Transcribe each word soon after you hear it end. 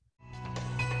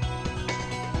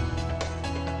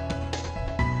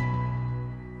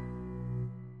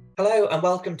Hello and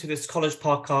welcome to this college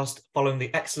podcast following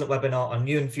the excellent webinar on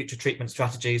new and future treatment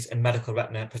strategies in medical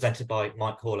retina presented by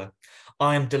Mike Haller.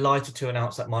 I am delighted to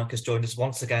announce that Mike has joined us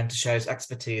once again to share his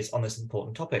expertise on this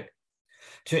important topic.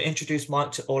 To introduce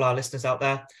Mike to all our listeners out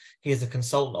there, he is a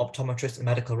consultant optometrist in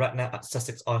medical retina at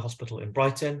Sussex Eye Hospital in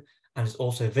Brighton and is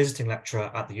also a visiting lecturer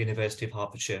at the University of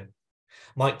Hertfordshire.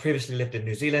 Mike previously lived in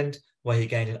New Zealand, where he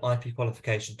gained an IP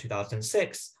qualification in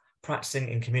 2006, practicing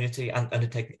in community and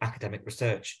undertaking academic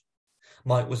research.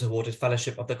 Mike was awarded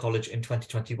fellowship of the college in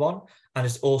 2021 and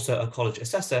is also a college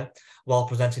assessor while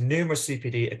presenting numerous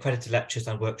CPD accredited lectures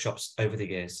and workshops over the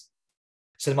years.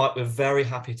 So Mike, we're very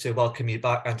happy to welcome you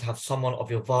back and to have someone of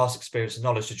your vast experience and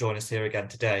knowledge to join us here again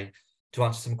today to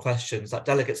answer some questions that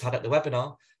delegates had at the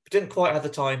webinar but didn't quite have the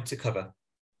time to cover.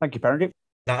 Thank you, Parendy.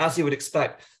 Now, as you would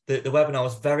expect, the webinar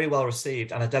was very well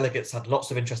received and the delegates had lots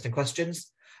of interesting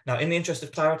questions. Now, in the interest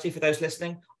of clarity for those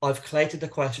listening, I've collated the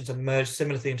questions and merged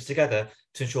similar themes together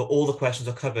to ensure all the questions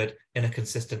are covered in a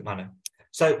consistent manner.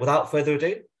 So without further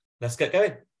ado, let's get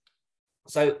going.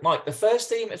 So Mike, the first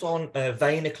theme is on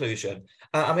vein occlusion.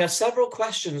 And we have several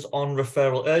questions on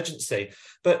referral urgency,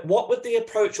 but what would the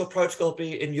approach or protocol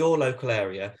be in your local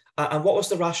area? And what was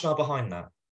the rationale behind that?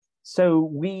 So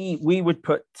we would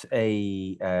put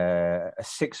a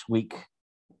 6-week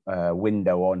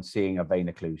window on seeing a vein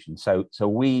occlusion. So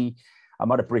I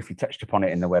might have briefly touched upon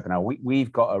it in the webinar.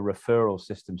 We've got a referral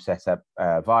system set up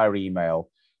via email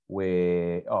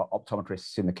where our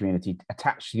optometrists in the community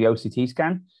attach the OCT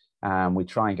scan. We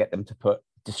try and get them to put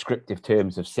descriptive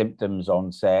terms of symptoms,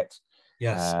 onset,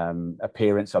 yes,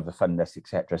 appearance of the fundus,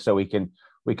 etc. So we can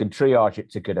triage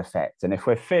it to good effect. And if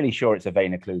we're fairly sure it's a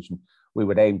vein occlusion, we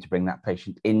would aim to bring that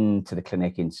patient into the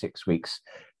clinic in 6 weeks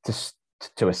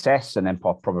to assess and then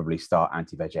probably start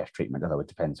anti-VEGF treatment, although it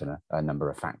depends on a number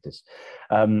of factors.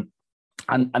 And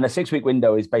the 6-week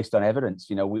window is based on evidence.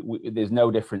 You know, there's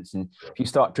no difference in if you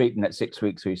start treating at 6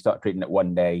 weeks or you start treating at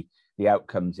 1 day, the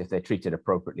outcomes, if they're treated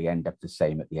appropriately, end up the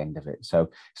same at the end of it. So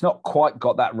it's not quite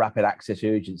got that rapid access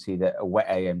urgency that a wet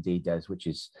AMD does, which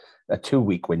is a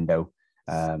 2-week window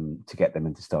to get them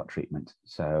in to start treatment.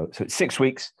 So it's 6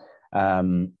 weeks.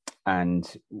 And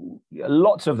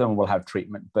lots of them will have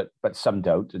treatment, but some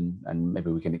don't, and maybe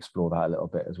we can explore that a little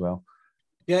bit as well.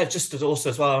 Yeah, just as also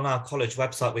as well on our college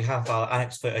website, we have our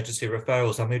annex for urgency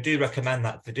referrals, and we do recommend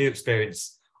that if they do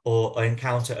experience or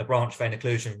encounter a branch vein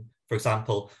occlusion, for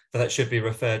example, that should be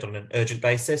referred on an urgent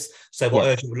basis. So what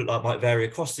urgent would look like might vary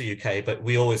across the UK, but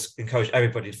we always encourage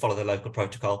everybody to follow the local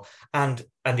protocol. And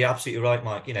you're absolutely right,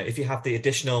 Mike. You know, if you have the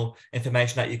additional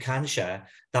information that you can share,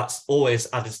 that's always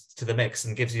added to the mix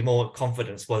and gives you more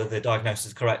confidence whether the diagnosis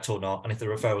is correct or not, and if the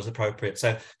referral is appropriate.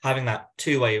 So having that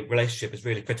two-way relationship is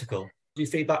really critical. Do you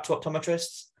feed back to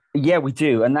optometrists? Yeah, we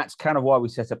do. And that's kind of why we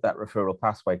set up that referral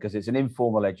pathway, because it's an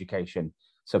informal education.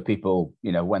 So people,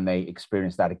 you know, when they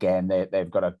experience that again, they've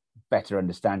got a better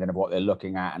understanding of what they're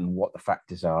looking at and what the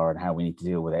factors are and how we need to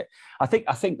deal with it. I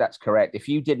think that's correct. If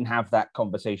you didn't have that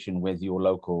conversation with your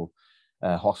local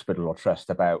hospital or trust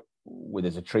about where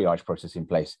there's a triage process in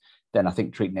place, then I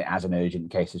think treating it as an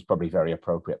urgent case is probably very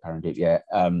appropriate, Parendeep. Yeah,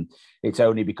 it's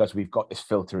only because we've got this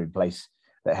filter in place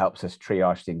that helps us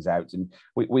triage things out. And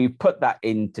we put that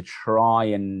in to try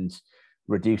and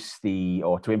reduce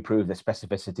or to improve the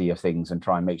specificity of things and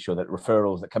try and make sure that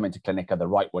referrals that come into clinic are the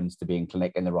right ones to be in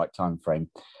clinic in the right time frame,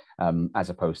 as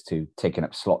opposed to taking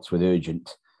up slots with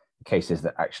urgent cases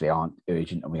that actually aren't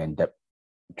urgent, and we end up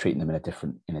treating them in a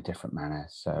different manner.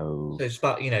 So it's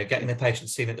about, you know, getting the patient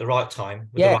seen at the right time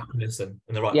with the right person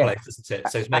in the right place, isn't it?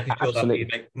 So it's making sure that we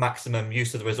make maximum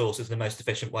use of the resources in the most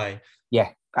efficient way. Yeah,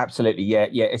 absolutely. Yeah.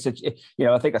 It's you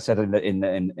know, I think I said in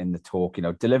the talk, you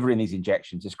know, delivering these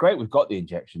injections, it's great. We've got the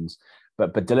injections,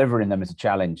 but delivering them is a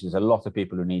challenge. There's a lot of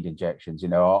people who need injections. You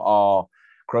know, our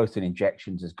growth in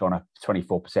injections has gone up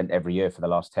 24% every year for the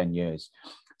last 10 years.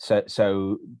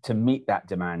 So to meet that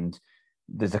demand,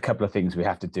 there's a couple of things we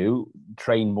have to do: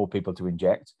 train more people to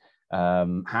inject,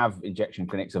 have injection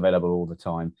clinics available all the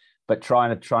time, but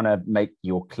trying to make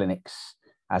your clinics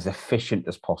as efficient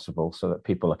as possible so that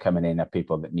people are coming in are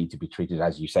people that need to be treated,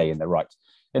 as you say, in the right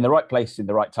place, in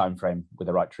the right time frame, with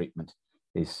the right treatment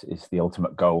is the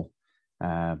ultimate goal.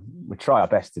 We try our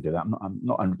best to do that. I'm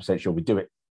not 100% sure we do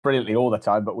it brilliantly all the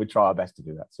time, but we try our best to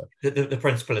do that. So the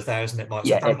principle is there, isn't it, Mike? So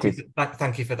yeah,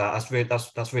 thank you for that.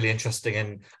 That's really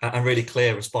interesting and really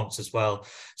clear response as well.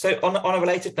 So on a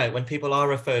related note, when people are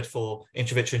referred for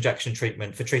intravitreal injection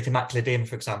treatment for treating macular edema,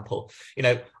 for example, you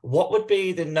know, what would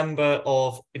be the number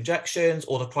of injections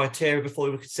or the criteria before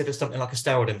we would consider something like a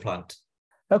steroid implant?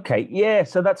 Okay, yeah,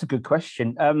 so that's a good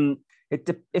question.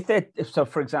 So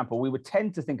for example, we would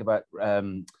tend to think about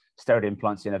steroid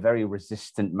implants in a very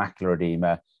resistant macular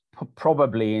edema,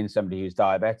 probably in somebody who's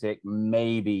diabetic,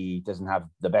 maybe doesn't have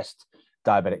the best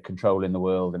diabetic control in the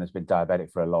world and has been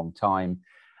diabetic for a long time.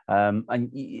 And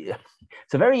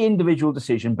it's a very individual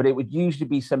decision, but it would usually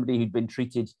be somebody who'd been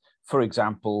treated, for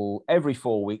example, every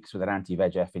 4 weeks with an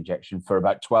anti-VEGF injection for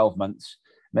about 12 months,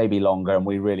 maybe longer, and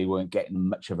we really weren't getting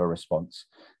much of a response.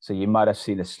 So you might have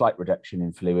seen a slight reduction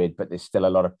in fluid, but there's still a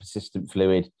lot of persistent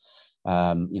fluid,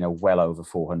 well over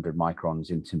 400 microns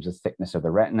in terms of thickness of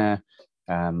the retina.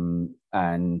 And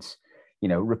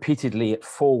repeatedly at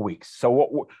 4 weeks. So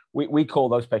what we call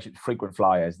those patients frequent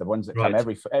flyers, the ones that come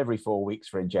every 4 weeks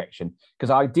for injection,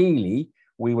 because ideally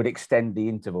we would extend the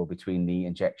interval between the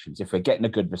injections. If we're getting a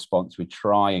good response, we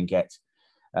try and get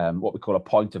what we call a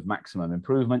point of maximum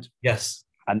improvement. Yes.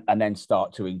 And then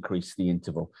start to increase the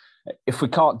interval. If we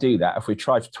can't do that, if we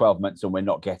try for 12 months and we're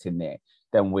not getting there,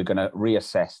 then we're going to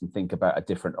reassess and think about a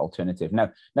different alternative.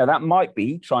 Now that might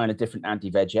be trying a different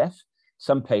anti-VEGF.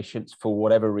 Some patients, for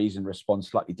whatever reason, respond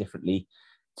slightly differently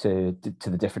to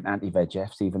the different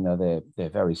anti-VEGFs, even though they're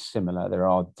very similar. There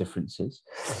are differences.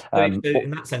 So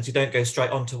in that sense, you don't go straight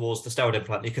on towards the steroid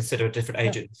implant. You consider a different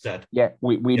agent instead. Yeah,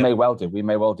 we may well do. We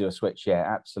may well do a switch. Yeah,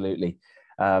 absolutely.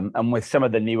 And with some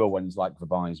of the newer ones like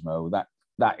Vabysmo,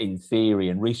 that in theory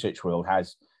and research world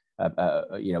has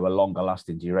a longer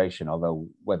lasting duration. Although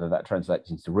whether that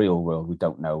translates into real world, we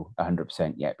don't know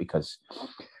 100% yet, because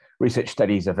research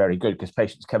studies are very good, because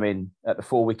patients come in at the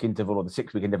 4 week interval or the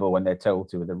 6 week interval when they're told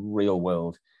to. In the real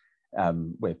world,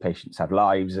 where patients have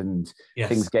lives and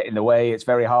things get in the way, it's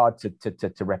very hard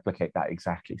to replicate that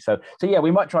exactly. So yeah, we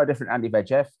might try a different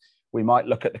anti-VEGF. We might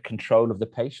look at the control of the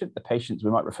patient. The patients,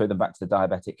 we might refer them back to the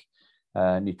diabetic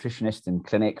nutritionist in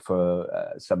clinic for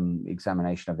some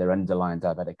examination of their underlying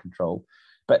diabetic control.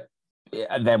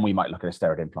 And then we might look at a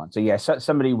steroid implant. So yeah,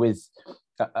 somebody with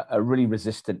a really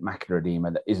resistant macular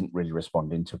edema that isn't really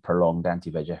responding to prolonged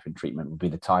anti-VEGF in treatment would be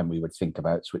the time we would think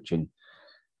about switching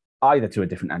either to a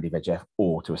different anti-VEGF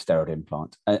or to a steroid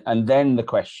implant. And then the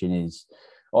question is,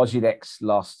 Ozurdex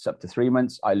lasts up to 3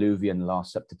 months, Iluvion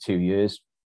lasts up to 2 years.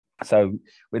 So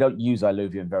we don't use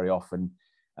Iluvion very often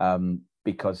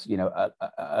because,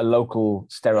 a local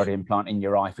steroid implant in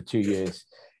your eye for 2 years,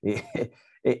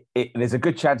 there's a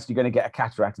good chance you're going to get a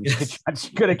cataract, and there's a good chance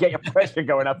you're going to get your pressure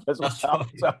going up as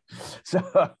well.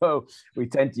 So we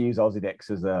tend to use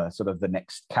Ozurdex as a sort of the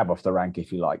next cab off the rank,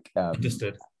 if you like.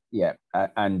 Understood. Yeah,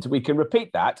 and we can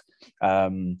repeat that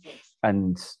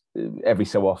and every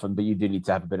so often, but you do need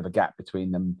to have a bit of a gap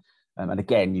between them. And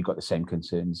again, you've got the same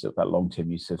concerns about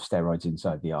long-term use of steroids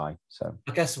inside the eye. So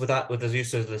I guess with the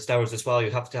use of the steroids as well,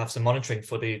 you have to have some monitoring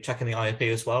for checking the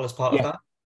IOP as well as part of that.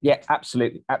 Yeah,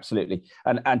 absolutely.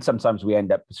 And sometimes we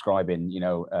end up prescribing,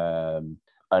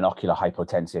 an ocular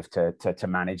hypotensive to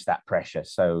manage that pressure.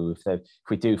 So if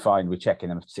we do find we're checking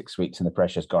them for 6 weeks and the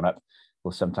pressure's gone up,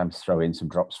 we'll sometimes throw in some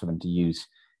drops for them to use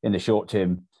in the short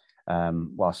term,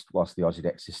 whilst the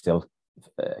Ozurdex is still,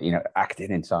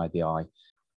 acting inside the eye.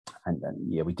 And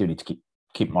yeah, we do need to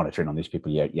keep monitoring on these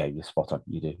people. Yeah, you're spot on.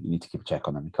 You do. You need to keep a check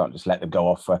on them. You can't just let them go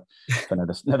off for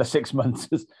another 6 months.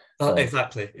 So,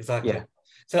 exactly. Yeah.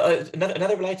 So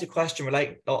another related question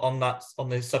on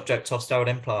the subject of steroid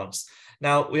implants.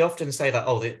 Now, we often say that,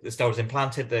 the steroid is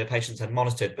implanted, the patients are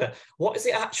monitored, but what is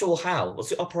the actual how? What's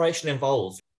the operation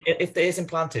involved? If it is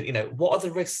implanted, what are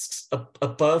the risks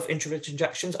above intravitreal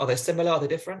injections? Are they similar? Are they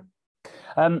different?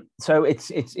 So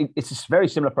it's a very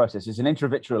similar process. It's an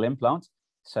intravitreal implant,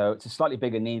 so it's a slightly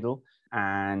bigger needle,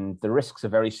 and the risks are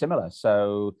very similar.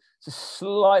 So it's a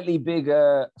slightly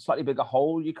bigger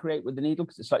hole you create with the needle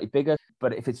because it's slightly bigger.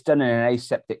 But if it's done in an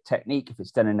aseptic technique, if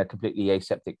it's done in a completely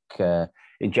aseptic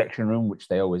injection room, which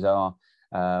they always are,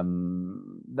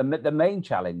 the main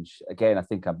challenge, again, I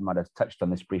think I might have touched on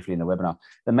this briefly in the webinar,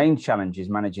 the main challenge is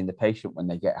managing the patient when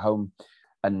they get home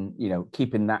and,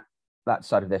 keeping that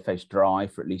side of their face dry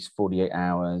for at least 48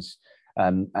 hours.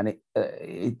 And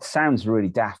it sounds really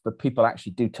daft, but people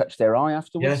actually do touch their eye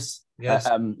afterwards. Yes.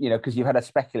 Because you've had a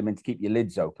speculum in to keep your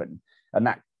lids open, and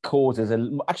that causes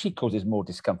more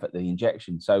discomfort than the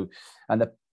injection. So, and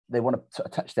they want to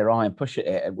touch their eye and push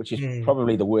it, which is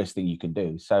probably the worst thing you can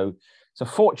do. So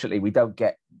fortunately, we don't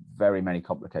get very many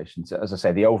complications. As I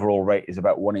say, the overall rate is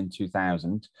about 1 in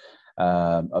 2,000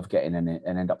 of getting an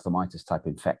endophthalmitis type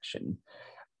infection.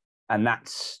 And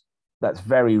that's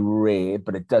very rare,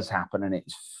 but it does happen, and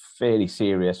it's fairly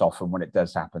serious often when it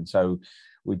does happen. So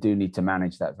we do need to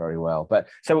manage that very well. But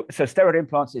so steroid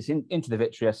implants is into the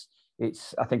vitreous.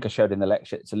 It's, I think I showed in the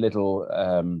lecture, it's a little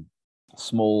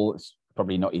small. It's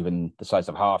probably not even the size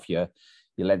of half your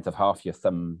length of half your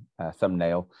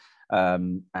thumbnail.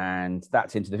 and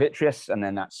that's into the vitreous, and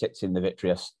then that sits in the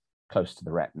vitreous close to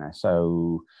the retina.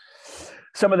 So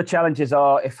some of the challenges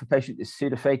are, if a patient is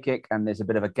pseudophakic and there's a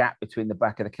bit of a gap between the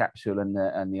back of the capsule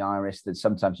and the iris, then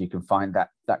sometimes you can find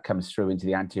that comes through into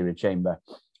the anterior chamber,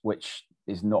 which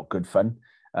is not good fun.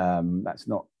 That's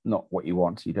not what you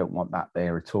want. You don't want that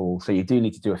there at all. So you do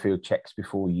need to do a few checks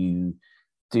before you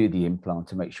do the implant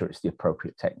to make sure it's the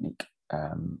appropriate technique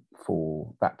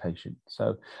for that patient.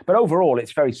 So, but overall,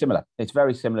 it's very similar. It's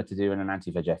very similar to doing an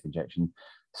anti-VEGF injection,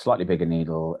 slightly bigger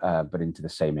needle, but into the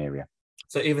same area.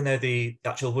 So even though the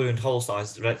actual wound hole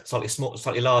size is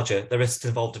slightly larger, the risks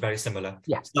involved are very similar.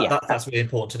 Yeah, so that's really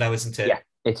important to know, isn't it? Yeah,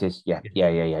 it is. Yeah.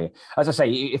 As I say,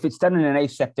 if it's done in an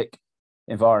aseptic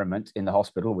environment in the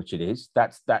hospital, which it is,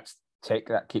 that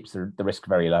keeps the risk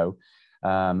very low.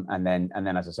 And then,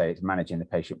 as I say, it's managing the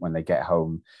patient when they get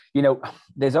home. You know,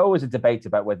 there's always a debate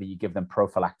about whether you give them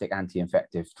prophylactic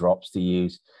anti-infective drops to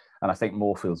use. And I think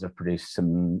Moorfields have produced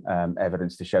some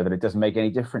evidence to show that it doesn't make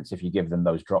any difference if you give them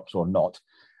those drops or not.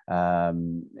 I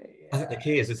think the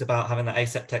key is it's about having that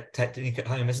aseptic technique at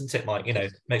home, isn't it, Mike? You know,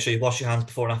 make sure you wash your hands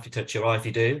before and after you touch your eye if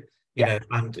you do, you know,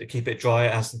 and keep it dry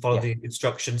and follow the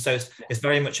instructions. So it's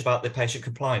very much about the patient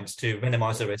compliance to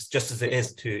minimize the risk, just as it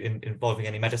is to involving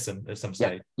any medicine at some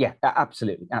stage. Yeah,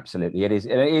 absolutely. It is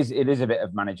a bit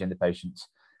of managing the patients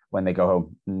when they go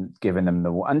home and giving them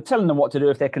and telling them what to do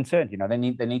if they're concerned. You know, they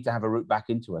need to have a route back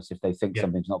into us if they think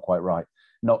something's not quite right,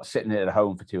 not sitting at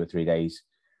home for 2 or 3 days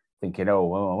thinking, oh,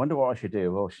 well, I wonder what I should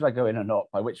do. Well, should I go in or not?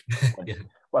 By which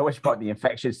point the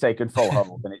infection's taken full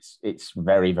hold, and it's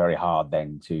very, very hard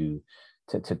then to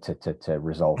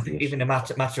resolve. I think even a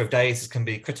matter of days can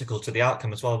be critical to the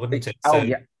outcome as well, wouldn't it? So,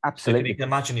 yeah, absolutely. So you can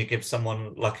imagine you give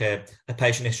someone like a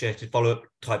patient-initiated follow-up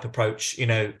type approach, you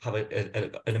know, have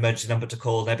an emergency number to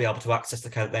call, they'll be able to access the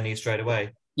care that they need straight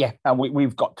away. Yeah, and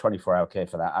we've got 24-hour care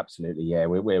for that. Absolutely, yeah.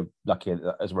 We're lucky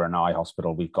as we're an eye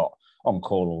hospital. We've got on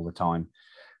call all the time.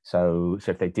 So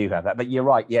if they do have that, but you're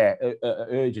right, yeah,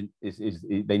 urgent is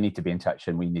they need to be in touch,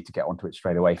 and we need to get onto it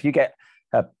straight away. If you get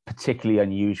a particularly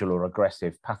unusual or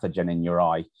aggressive pathogen in your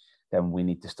eye, then we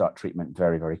need to start treatment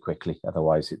very, very quickly.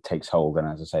 Otherwise, it takes hold, and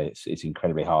as I say, it's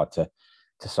incredibly hard to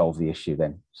solve the issue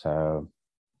then. So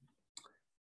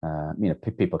you know,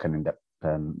 people can end up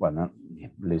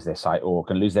lose their sight or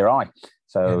can lose their eye.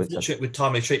 So with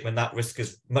timely treatment, that risk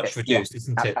is much reduced,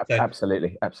 isn't it?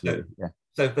 Absolutely. Yeah.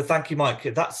 So, but thank you, Mike.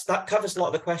 That covers a lot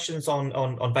of the questions on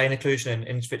vein occlusion and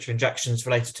intravitreal injections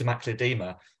related to macular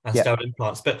edema and steroid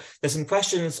implants. But there's some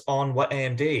questions on wet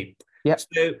AMD. Yeah.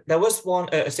 So there was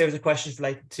a series of questions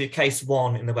related to case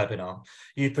 1 in the webinar.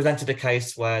 You presented a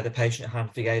case where the patient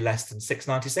had VA less than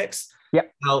 696. Yeah.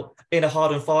 Now, in a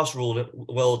hard and fast world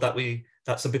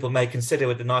that some people may consider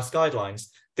with the NICE guidelines,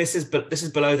 this is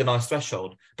below the NICE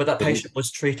threshold, but that patient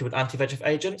was treated with anti-VEGF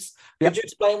agents. Could you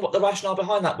explain what the rationale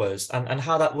behind that was and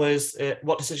how that was,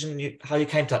 how you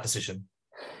came to that decision?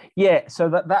 Yeah, so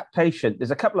that patient,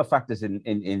 there's a couple of factors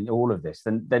in all of this.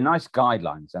 They're NICE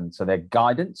guidelines, and so they're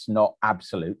guidance, not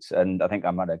absolutes. And I think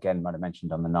I might have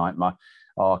mentioned on the night,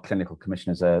 our clinical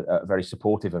commissioners are very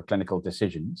supportive of clinical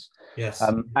decisions. Yes.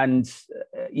 And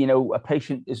you know, a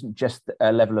patient isn't just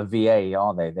a level of VA,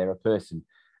 are they? They're a person.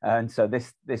 And so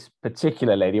this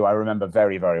particular lady, who I remember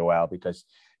very, very well because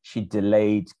she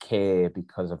delayed care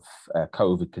because of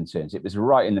COVID concerns. It was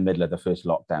right in the middle of the first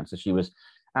lockdown, so she was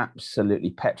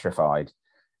absolutely petrified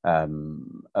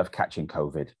of catching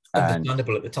COVID.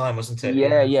 Understandable at the time, wasn't it?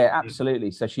 Yeah,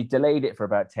 absolutely. So she delayed it for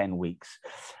about 10 weeks.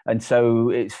 And so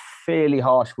it's fairly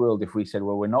harsh world if we said,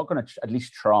 well, we're not going to at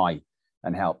least try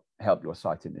and help your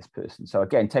sight in this person. So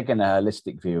again, taking a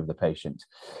holistic view of the patient.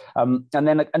 And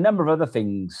then a number of other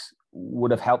things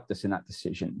would have helped us in that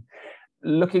decision.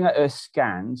 Looking at her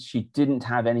scans, she didn't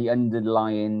have any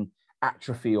underlying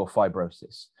atrophy or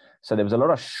fibrosis. So there was a lot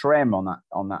of SHREM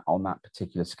on that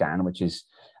particular scan, which is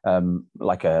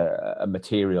like a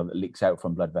material that leaks out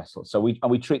from blood vessels. So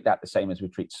we treat that the same as we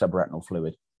treat subretinal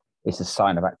fluid. It's a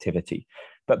sign of activity.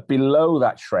 But below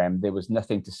that SHREM, there was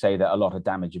nothing to say that a lot of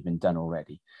damage had been done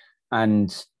already.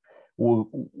 And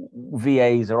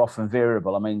VAs are often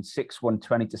variable. I mean,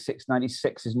 6/120 to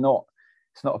 696 is not,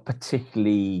 it's not a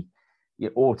particularly,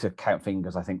 or to count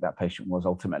fingers, I think that patient was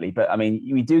ultimately. But I mean,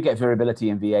 we do get variability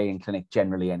in VA in clinic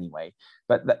generally anyway.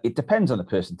 But it depends on the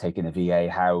person taking a VA,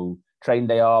 how trained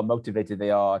they are, motivated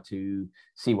they are to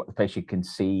see what the patient can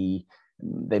see.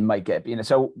 They might get,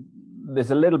 so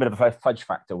there's a little bit of a fudge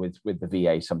factor with the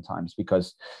VA sometimes,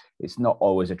 because it's not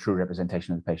always a true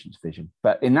representation of the patient's vision.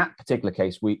 But in that particular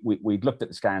case, we looked at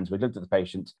the scans, we looked at the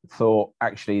patient, thought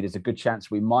actually there's a good chance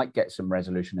we might get some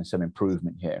resolution and some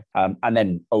improvement here. And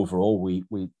then overall, we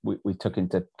took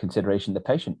into consideration the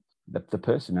patient, the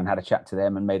person, and had a chat to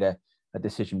them and made a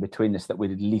decision between us that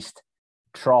we'd at least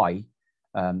try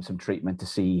some treatment to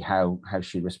see how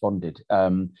she responded.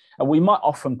 And we might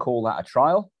often call that a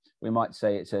trial. We might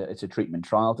say it's a treatment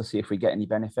trial to see if we get any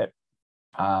benefit.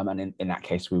 And in that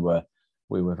case, we were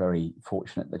very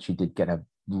fortunate that she did get a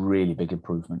really big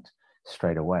improvement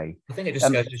straight away. I think it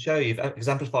just goes to show you've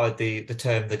exemplified the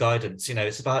term, the guidance.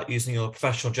 It's about using your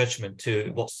professional judgment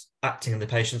to what's acting in the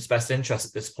patient's best interest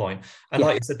at this point. And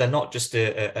like you said, they're not just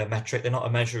a metric, they're not a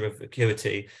measure of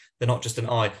acuity, they're not just an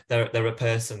eye, they're a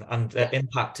person, and their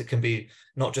impact, it can be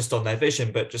not just on their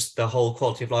vision, but just the whole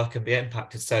quality of life can be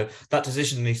impacted. So that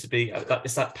decision needs to be,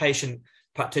 it's that patient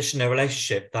practitioner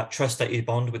relationship, that trust that you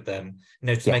bond with them,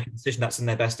 to make a decision that's in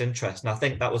their best interest. And I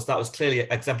think that was clearly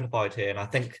exemplified here. And I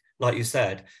think, like you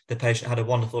said, the patient had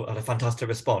a fantastic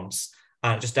response,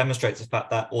 and it just demonstrates the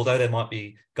fact that although there might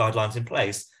be guidelines in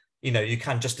place, you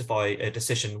can justify a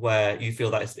decision where you feel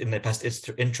that it's in their best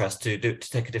interest to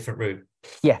take a different route.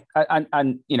 Yeah,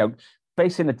 and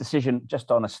basing a decision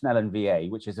just on a Snellen VA,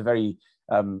 which is a very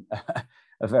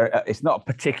it's not a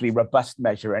particularly robust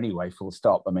measure anyway, full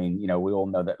stop. I mean, we all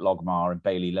know that Logmar and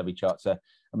Bailey-Levy charts are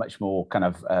much more kind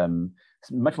of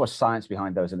much more science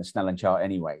behind those than a Snellen chart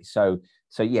anyway. So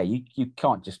yeah, you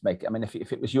can't just make it. I mean,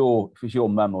 if it was your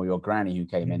mum or your granny who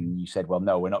came in and you said, well,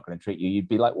 no, we're not going to treat you, you'd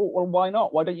be like, well, why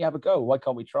not? Why don't you have a go? Why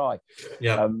can't we try?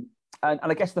 Yeah. And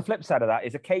I guess the flip side of that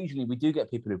is occasionally we do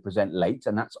get people who present late,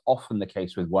 and that's often the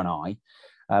case with one eye.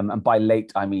 And by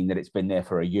late, I mean that it's been there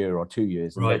for a year or 2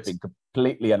 years, and they've been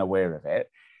completely unaware of it.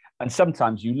 And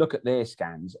sometimes you look at their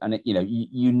scans, and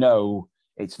you know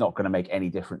it's not going to make any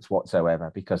difference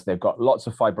whatsoever, because they've got lots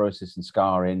of fibrosis and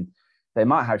scarring. They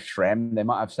might have SHREM, they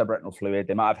might have subretinal fluid,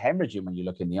 they might have hemorrhaging when you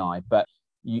look in the eye, but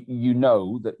you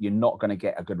know that you're not going to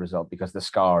get a good result because the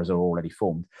scars are already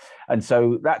formed. And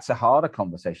so that's a harder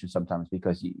conversation sometimes,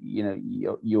 because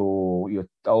you're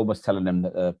almost telling them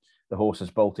that the horse has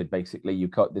bolted. Basically,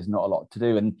 there's not a lot to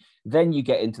do, and then you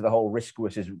get into the whole risk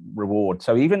versus reward.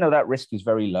 So even though that risk is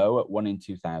very low at 1 in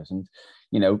 2,000,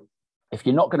 if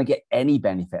you're not going to get any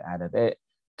benefit out of it,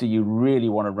 do you really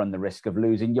want to run the risk of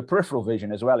losing your peripheral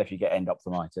vision as well if you get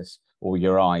endophthalmitis or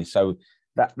your eyes? So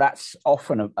that's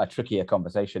often a trickier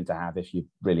conversation to have if you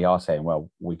really are saying, well,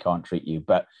 we can't treat you.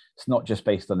 But it's not just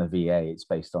based on the VA, it's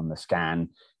based on the scan,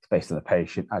 it's based on the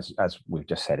patient. As we've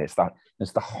just said, it's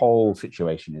the whole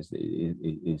situation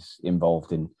is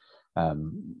involved in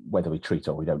whether we treat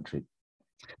or we don't treat.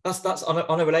 That's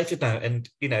on a related note, and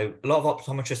a lot of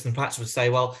optometrists in practice would say,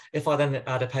 well, if I then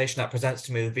add a patient that presents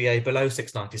to me with VA below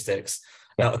 696,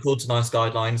 now according to NICE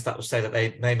guidelines, that would say that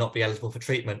they may not be eligible for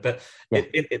treatment. But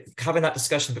having that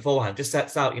discussion beforehand just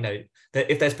sets out,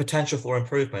 that if there's potential for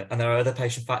improvement and there are other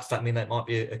patient factors that mean that might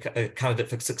be a candidate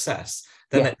for success,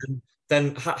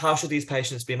 then how should these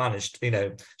patients be managed?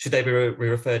 Should they be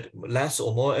referred less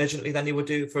or more urgently than you would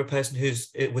do for a person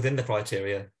who's within the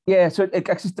criteria? Yeah, so it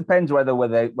just depends whether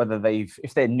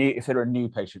if they're a new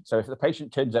patient. So if the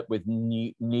patient turns up with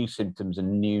new symptoms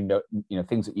and new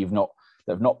things that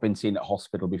have not been seen at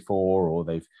hospital before, or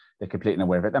they're completely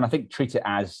unaware of it, then I think treat it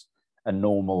as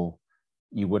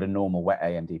you would a normal wet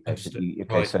AMD patient. Okay,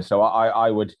 right. So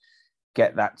I would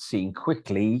get that seen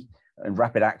quickly and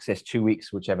rapid access 2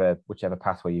 weeks, whichever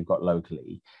pathway you've got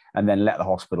locally, and then let the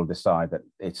hospital decide that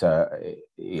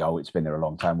it's been there a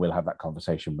long time. We'll have that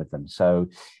conversation with them. So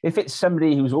if it's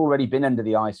somebody who's already been under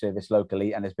the eye service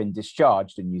locally and has been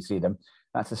discharged and you see them,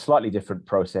 that's a slightly different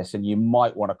process, and you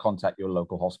might want to contact your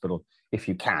local hospital if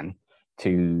you can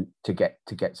to get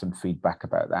some feedback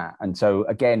about that. And so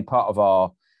again, part of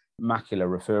our macular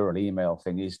referral email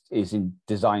thing is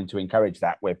designed to encourage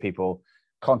that, where people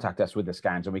contact us with the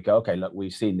scans and we go, okay, look,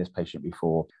 we've seen this patient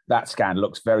before. That scan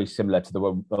looks very similar to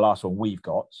the last one we've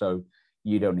got, so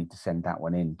you don't need to send that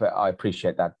one in. But I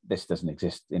appreciate that this doesn't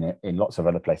exist in lots of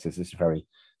other places. This is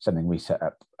something we set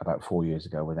up about 4 years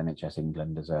ago with NHS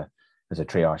England as a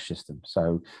triage system.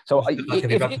 So that could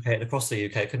be replicated across the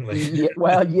UK, couldn't we?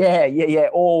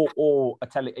 Or a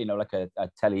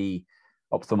tele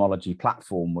ophthalmology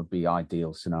platform would be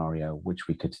ideal scenario, which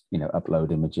we could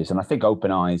upload images. And I think Open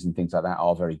Eyes and things like that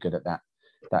are very good at that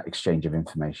exchange of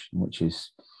information, which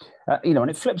is and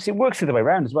it works the other way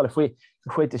around as well. If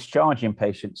we're discharging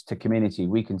patients to community,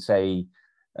 we can say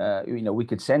we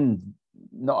could send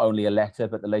not only a letter,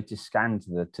 but the latest scan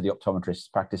to the optometrist's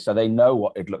practice, so they know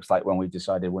what it looks like when we've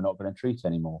decided we're not going to treat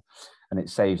anymore. And it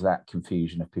saves that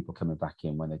confusion of people coming back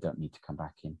in when they don't need to come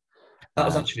back in. That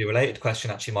was actually a related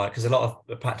question, actually, Mike, because a lot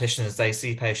of practitioners, they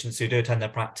see patients who do attend their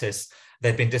practice,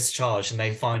 they've been discharged, and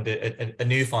they find a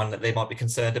new find that they might be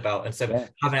concerned about. And so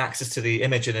having access to the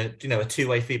image in a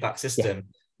two-way feedback system,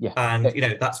 and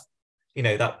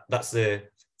that's the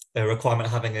requirement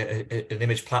of having an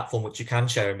image platform which you can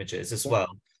share images as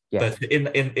well. But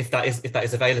if that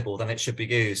is available, then it should be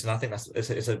used, and I think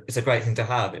it's a great thing to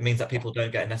have. It means that people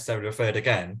don't get necessarily referred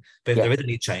again. But if there is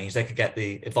any change, they could get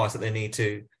the advice that they need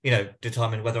to,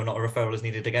 determine whether or not a referral is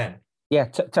needed again. Yeah,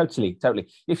 totally.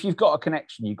 If you've got a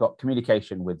connection, you've got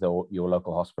communication with your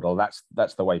local hospital,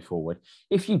 that's the way forward.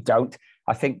 If you don't,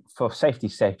 I think for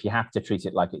safety's sake, you have to treat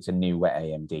it like it's a new wet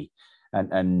AMD.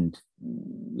 And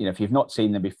if you've not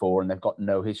seen them before and they've got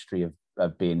no history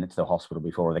of being to the hospital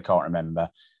before, or they can't remember,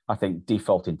 I think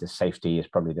defaulting to safety is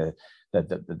probably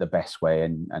the best way,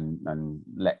 and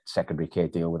let secondary care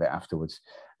deal with it afterwards.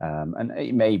 And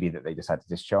it may be that they decide to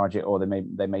discharge it, or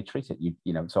they may treat it.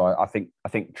 So I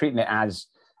think treating it as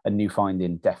a new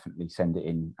finding, definitely send it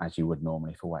in as you would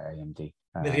normally for wet AMD.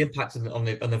 The impact on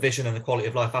the vision and the quality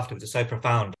of life afterwards is so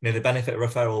profound. The benefit of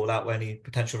referral without any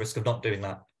potential risk of not doing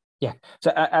that. Yeah, so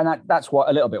and that's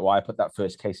a little bit why I put that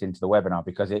first case into the webinar,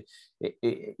 because it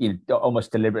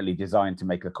almost deliberately designed to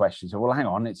make the question. So, well, hang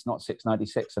on, it's not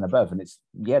 696 and above, and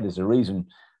there's a reason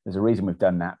we've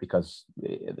done that, because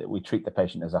we treat the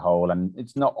patient as a whole, and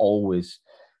it's not always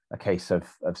a case of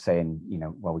saying,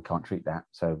 well, we can't treat that,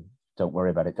 so don't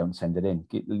worry about it, don't send it in.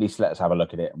 At least let us have a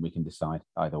look at it, and we can decide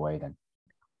either way then.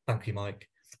 Thank you, Mike.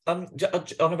 On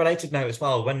a related note as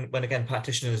well, when again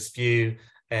practitioners view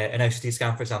an OCT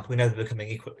scan, for example, we know they're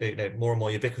becoming more and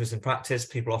more ubiquitous in practice.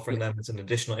 People offering them as an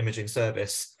additional imaging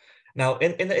service. Now,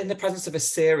 in the presence of a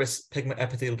serous pigment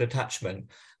epithelial detachment,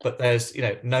 but there's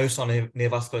no sign of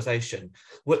neovascularization,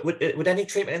 would any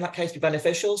treatment in that case be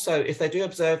beneficial? So if they do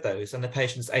observe those and the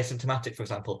patient's asymptomatic, for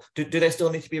example, do they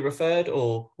still need to be referred,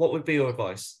 or what would be your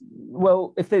advice?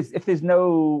 Well, if there's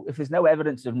no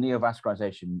evidence of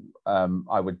neovascularization,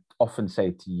 I would often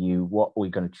say to you, what are we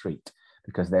going to treat?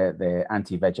 Because they're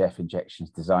anti-VEGF injections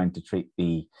designed to treat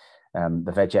the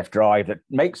VEGF drive that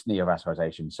makes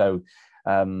neovascularization. So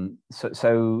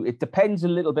it depends a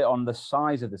little bit on the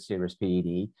size of the serous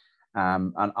PED.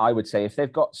 And I would say if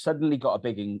they've suddenly got a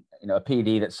big, a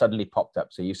PED that suddenly popped up.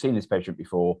 So you've seen this patient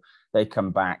before, they come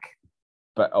back,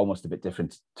 but almost a bit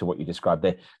different to what you described.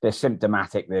 They're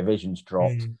symptomatic, their vision's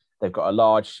dropped. They've got a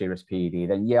large serous PED,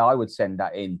 then I would send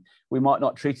that in. We might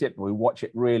not treat it, but we watch it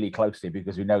really closely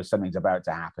because we know something's about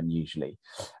to happen usually.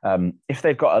 If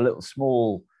they've got a little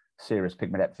small serous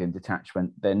pigment epithelium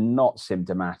detachment, they're not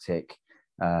symptomatic,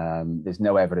 there's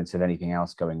no evidence of anything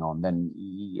else going on, then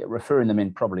referring them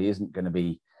in probably isn't going to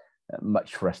be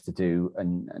much for us to do.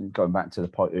 And going back to the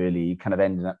point earlier, you kind of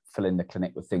ended up filling the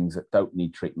clinic with things that don't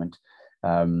need treatment.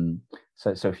 So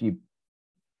if you,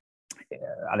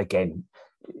 and again,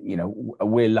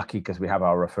 we're lucky because we have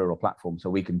our referral platform, so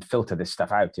we can filter this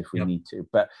stuff out if we need to.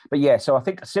 But yeah, so I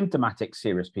think a symptomatic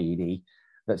serous PED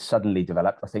that suddenly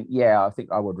developed, I think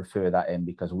I would refer that in,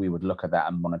 because we would look at that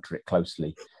and monitor it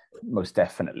closely, most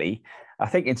definitely. I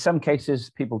think in some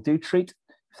cases people do treat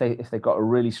if they've got a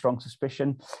really strong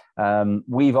suspicion.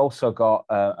 We've also got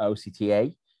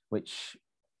OCTA, which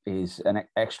is an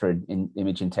extra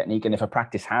imaging technique, and if a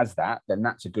practice has that, then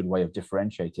that's a good way of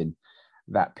differentiating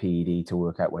that PED to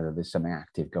work out whether there's something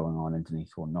active going on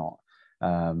underneath or not.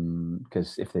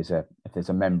 Because if there's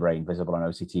a membrane visible on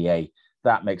OCTA,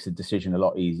 that makes the decision a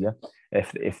lot easier.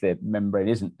 If the membrane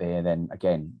isn't there, then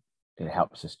again, it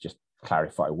helps us just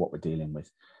clarify what we're dealing with.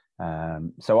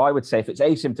 So I would say if it's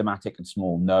asymptomatic and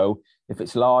small, no. If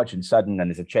it's large and sudden and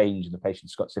there's a change and the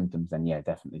patient's got symptoms, then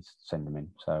definitely send them in.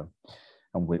 So,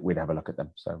 and we'd have a look at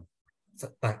them. So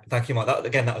thank you, Mike. That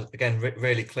was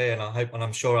really clear, and I hope, and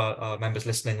I'm sure our members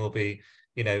listening will be,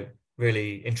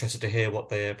 really interested to hear what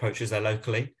the approach is there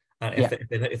locally. And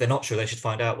if they're not sure, they should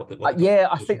find out what.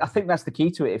 I think that's the key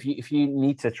to it. If you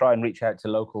need to try and reach out to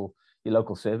your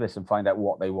local service and find out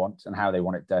what they want and how they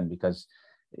want it done, because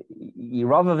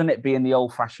rather than it being the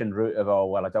old-fashioned route of, oh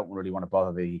well, I don't really want to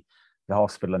bother the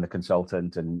hospital and the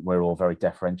consultant, and we're all very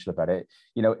deferential about it.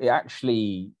 It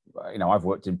actually, I've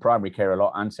worked in primary care a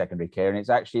lot and secondary care, and it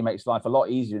actually makes life a lot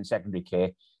easier in secondary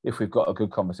care if we've got a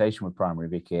good conversation with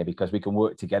primary care, because we can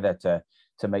work together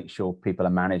to make sure people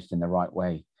are managed in the right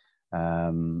way,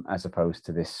 as opposed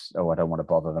to this, oh, I don't want to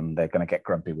bother them, they're going to get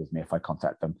grumpy with me if I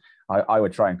contact them. I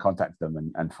would try and contact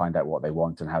them and find out what they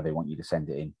want and how they want you to send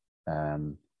it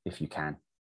in, if you can.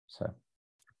 So.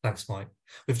 Thanks, Mike.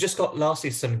 We've just got lastly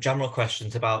some general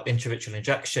questions about intravitreal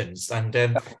injections, and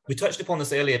we touched upon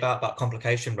this earlier about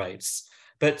complication rates.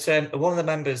 But one of the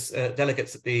members,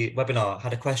 delegates at the webinar,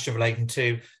 had a question relating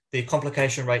to the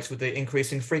complication rates with the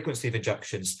increasing frequency of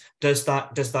injections. Does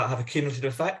that have a cumulative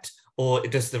effect, or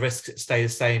does the risk stay the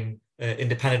same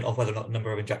independent of whether or not the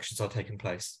number of injections are taking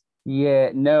place? Yeah,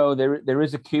 no, there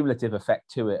is a cumulative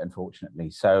effect to it, unfortunately.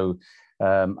 So,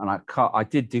 and I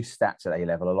did do stats at A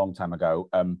level a long time ago,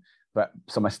 but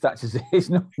so my stats is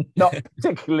not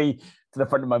particularly to the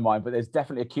front of my mind, but there's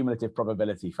definitely a cumulative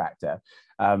probability factor,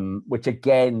 which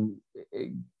again,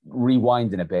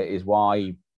 rewinding a bit, is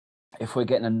why if we're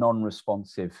getting a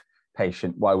non-responsive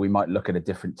patient, why we might look at a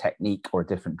different technique or a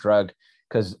different drug,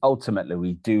 because ultimately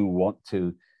we do want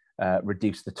to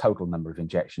reduce the total number of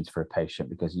injections for a patient,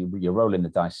 because you're rolling the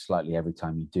dice slightly every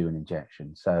time you do an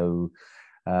injection. So,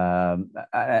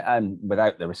 and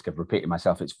without the risk of repeating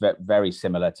myself, it's very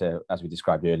similar to, as we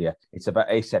described earlier, it's about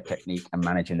ASEP technique and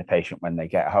managing the patient when they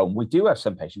get home. We do have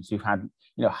some patients who've had,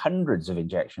 hundreds of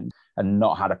injections and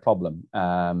not had a problem.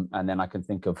 And then I can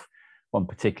think of one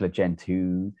particular gent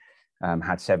who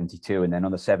had 72, and then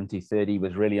on the 70-30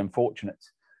 was really unfortunate.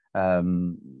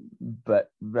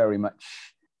 But very much,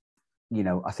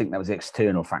 I think there was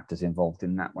external factors involved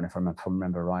in that one, if I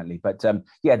remember rightly. But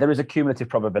yeah, there is a cumulative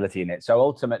probability in it. So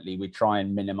ultimately, we try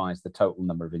and minimize the total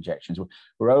number of injections.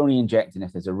 We're only injecting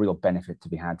if there's a real benefit to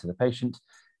be had to the patient.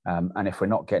 And if we're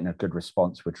not getting a good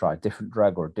response, we'll try a different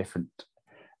drug or a different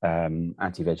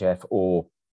anti-VEGF or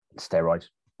steroid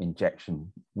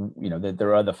injection. There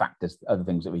are other factors, other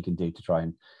things that we can do to try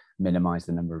and minimize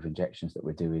the number of injections that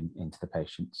we're doing into the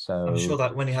patient. So I'm sure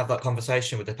that when you have that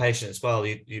conversation with the patient as well,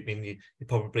 you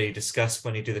probably discuss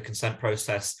when you do the consent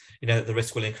process, the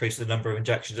risk will increase the number of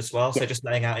injections as well. So just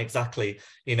laying out exactly,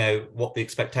 what the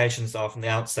expectations are from the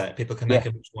outset, people can make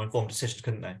a much more informed decision,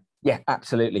 couldn't they? Yeah,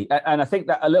 absolutely. And I think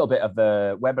that a little bit of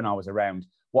the webinar was around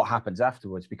what happens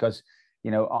afterwards, because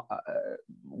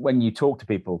when you talk to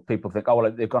people think, oh,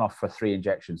 well, they've gone off for 3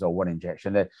 injections or 1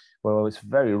 injection. Well, it's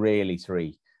very rarely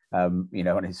 3. And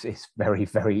it's very,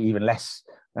 very even less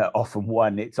often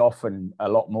 1. It's often a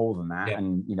lot more than that. Yeah.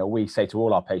 And, we say to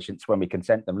all our patients when we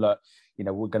consent them, look,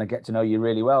 we're going to get to know you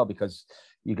really well, because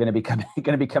you're going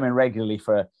to be coming regularly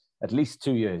for at least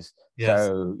 2 years. Yes.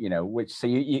 So,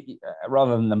 you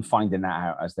rather than them finding that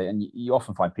out and you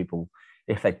often find people,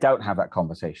 if they don't have that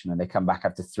conversation and they come back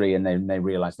after 3 and they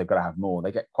realize they've got to have more,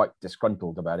 they get quite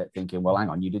disgruntled about it, thinking, well, hang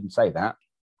on, you didn't say that.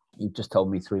 You just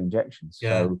told me 3 injections.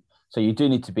 Yeah. So you do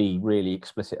need to be really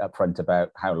explicit up front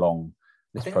about how long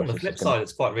this process is. On the flip side,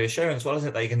 it's quite reassuring as well, isn't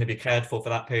it, that you're going to be cared for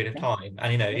that period of time,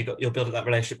 and you'll build up that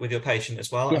relationship with your patient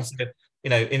as well. Yeah. And so,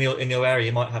 in your area,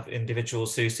 you might have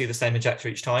individuals who see the same injector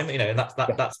each time, and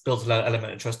that builds an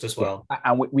element of trust as well. Yeah.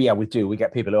 And we do. We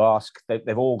get people who ask.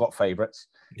 They've all got favourites,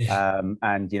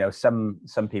 and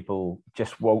some people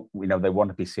just won't. They want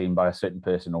to be seen by a certain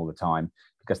person all the time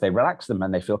because they relax them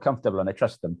and they feel comfortable and they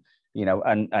trust them.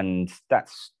 And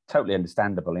that's totally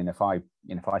understandable. And if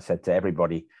I said to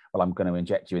everybody, well, I'm going to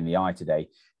inject you in the eye today,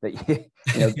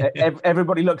 that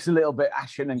everybody looks a little bit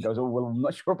ashen and goes, oh, well, I'm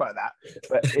not sure about that.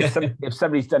 But if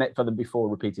somebody's done it for them before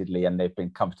repeatedly and they've been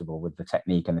comfortable with the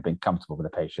technique and they've been comfortable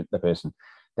with the person,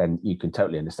 then you can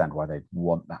totally understand why they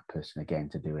want that person again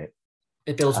to do it.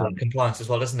 It builds on compliance as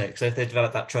well, doesn't it? So if they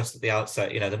develop that trust at the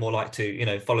outset, they're more likely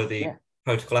to, follow the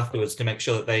protocol afterwards to make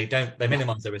sure that they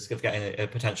minimize the risk of getting a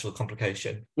potential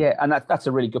complication. Yeah, and that's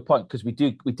a really good point, because we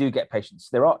do get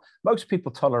patients. Most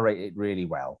people tolerate it really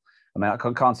well. I mean, I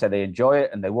can't say they enjoy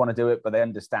it and they want to do it, but they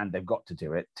understand they've got to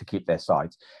do it to keep their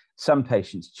sight. Some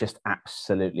patients just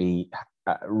absolutely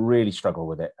really struggle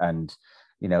with it, and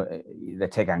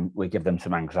we give them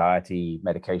some anxiety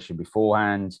medication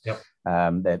beforehand. Yep.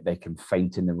 They can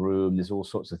faint in the room. There's all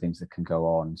sorts of things that can go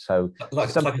on. So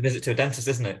like a visit to a dentist,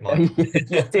 isn't it, Mike?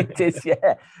 It is,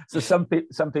 yeah. So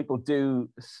some people do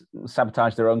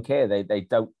sabotage their own care. They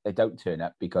don't turn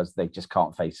up because they just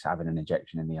can't face having an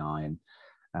injection in the eye. And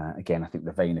again, I think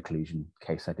the vein occlusion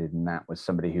case I did in that was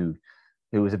somebody who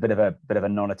was a bit of a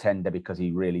non-attender because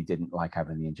he really didn't like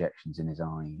having the injections in his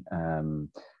eye.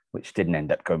 Which didn't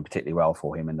end up going particularly well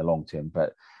for him in the long term.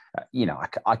 But,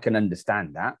 I can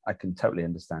understand that. I can totally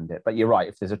understand it. But you're right.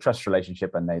 If there's a trust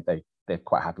relationship and they're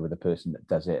quite happy with the person that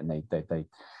does it, and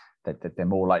they're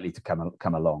more likely to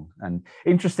come along. And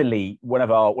interestingly, one of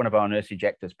our nurse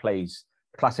injectors plays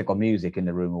classical music in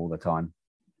the room all the time.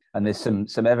 And there's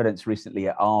some evidence recently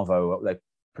at Arvo. They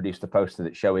produced a poster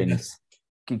that's showing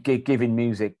giving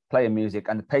music, playing music,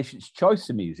 and the patient's choice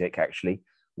of music actually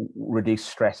reduce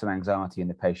stress and anxiety in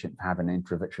the patient for having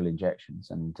intravitreal injections.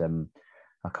 And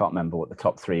I can't remember what the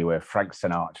top three were, Frank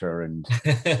Sinatra, and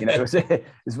it was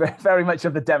very much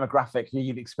of the demographic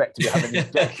you'd expect to be having the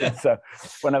injection. So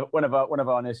one of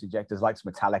our nurse injectors likes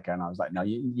Metallica, and I was like, no,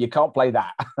 you can't play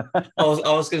that. I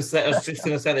was just going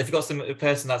to say that if you've got some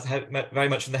person that's very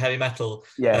much in the heavy metal,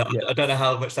 I don't know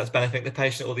how much that's benefiting the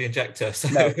patient or the injector. So.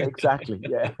 No, exactly,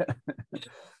 yeah.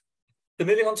 So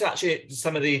moving on to actually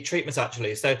some of the treatments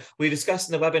actually. So we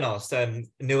discussed in the webinar some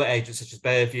newer agents such as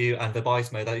Beovu and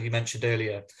Vabysmo that you mentioned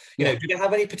earlier. Do they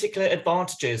have any particular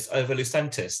advantages over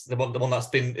Lucentis, the one that's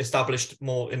been established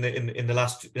more in the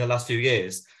last few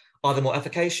years? Are they more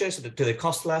efficacious? Do they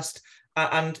cost less?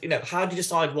 And how do you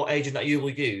decide what agent that you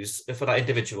will use for that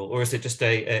individual, or is it just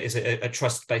a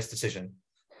trust-based decision?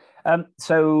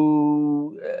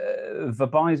 So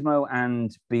Vabysmo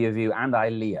and Beovu and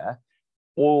Eylea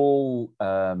all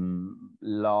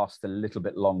last a little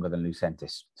bit longer than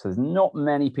Lucentis. So there's not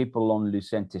many people on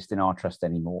Lucentis in our trust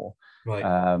anymore. Right.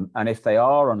 And if they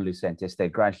are on Lucentis, they're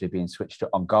gradually being switched to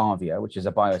Ongavia, which is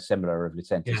a biosimilar of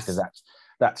Lucentis, because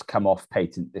that's come off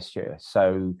patent this year.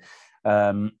 So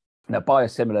now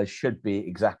biosimilars should be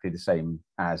exactly the same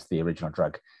as the original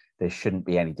drug. There shouldn't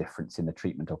be any difference in the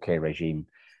treatment or care regime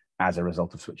as a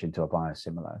result of switching to a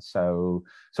biosimilar. So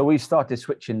we've started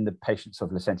switching the patients of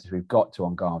Lucentis we've got to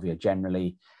Ongavia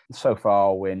generally. So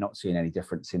far, we're not seeing any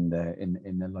difference in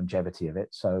the longevity of it.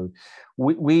 So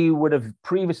we would have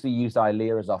previously used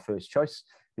Eylea as our first choice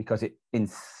because it, in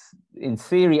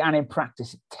theory and in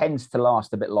practice, it tends to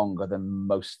last a bit longer than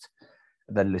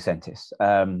Lucentis.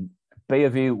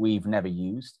 Beovu we've never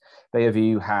used.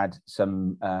 Beovu had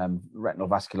some retinal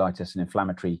vasculitis and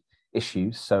inflammatory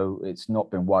issues, so it's not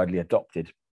been widely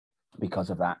adopted because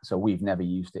of that. So we've never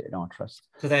used it in our trust.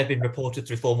 So they've been reported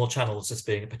through formal channels as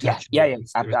being a potential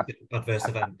adverse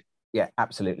event. Yeah,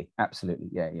 absolutely.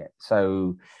 Yeah.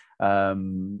 So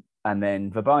and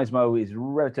then Vabysmo is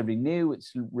relatively new.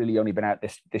 It's really only been out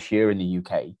this year in the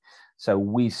UK. So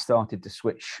we started to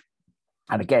switch,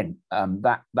 and again,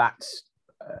 that's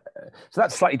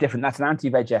slightly different. That's an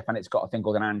anti-VEGF, and it's got a thing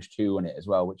called an Ang2 in it as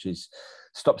well, which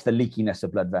stops the leakiness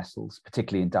of blood vessels,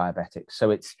 particularly in diabetics.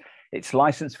 So it's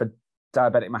licensed for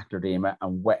diabetic macular edema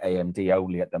and wet AMD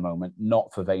only at the moment,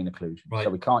 not for vein occlusion. Right. So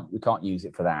we can't use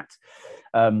it for that.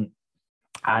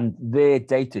 And their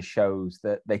data shows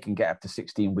that they can get up to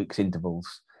 16 weeks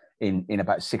intervals in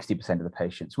about 60% of the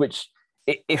patients, which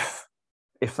if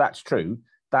that's true,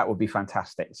 that would be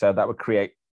fantastic. So that would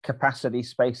create capacity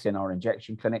space in our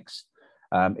injection clinics.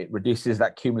 It reduces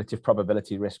that cumulative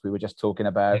probability risk we were just talking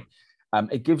about.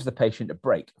 It gives the patient a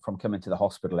break from coming to the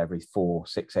hospital every 4,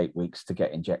 6, 8 weeks to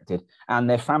get injected. And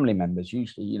their family members,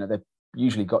 usually, they've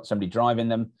usually got somebody driving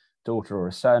them, daughter or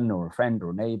a son or a friend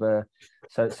or a neighbor.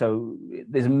 So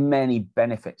there's many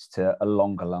benefits to a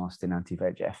longer lasting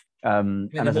anti-VEGF. And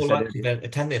as I said, likely to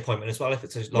attend the appointment as well if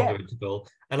it's a longer interval.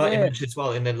 And like you mentioned as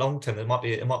well, in the long term, it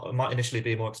might initially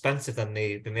be more expensive than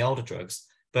the older drugs,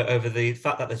 but over the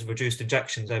fact that there's reduced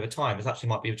injections over time, it actually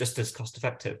might be just as cost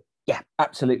effective. Yeah,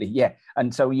 absolutely. Yeah.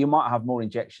 And so you might have more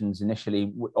injections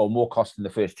initially or more cost in the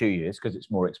first 2 years because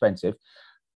it's more expensive.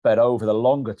 But over the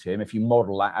longer term, if you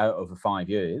model that out over 5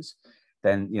 years,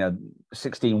 then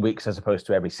 16 weeks as opposed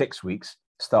to every 6 weeks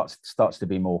starts to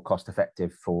be more cost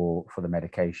effective for the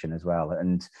medication as well.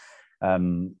 And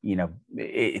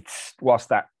it's whilst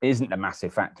that isn't a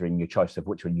massive factor in your choice of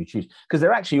which one you choose, because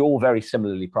they're actually all very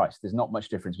similarly priced. There's not much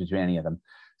difference between any of them.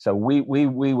 So we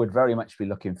would very much be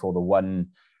looking for the one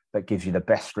that gives you the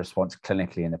best response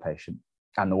clinically in the patient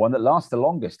and the one that lasts the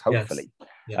longest, hopefully.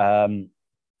 Yes. Yeah.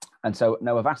 And so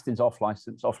now Avastin's off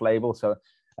license, off label. So,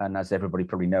 and as everybody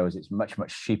probably knows, it's much,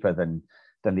 much cheaper than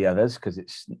the others because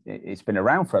it's been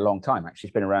around for a long time. Actually,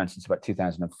 it's been around since about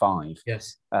 2005.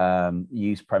 Yes.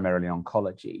 Used primarily in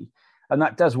oncology. And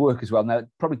that does work as well. Now, it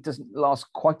probably doesn't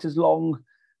last quite as long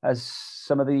as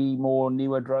some of the more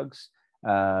newer drugs.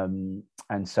 And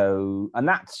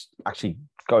that's actually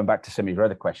going back to some of your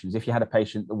other questions. If you had a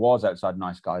patient that was outside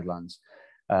NICE guidelines,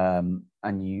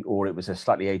 or it was a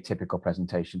slightly atypical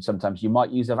presentation, sometimes you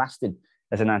might use Avastin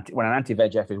as when an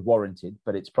anti-VEGF is warranted,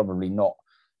 but it's probably not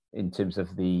in terms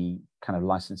of the kind of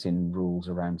licensing rules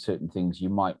around certain things. You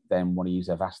might then want to use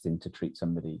Avastin to treat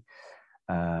somebody,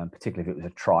 particularly if it was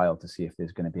a trial to see if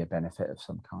there's going to be a benefit of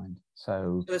some kind.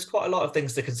 So there's quite a lot of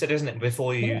things to consider, isn't it,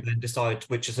 before you then decide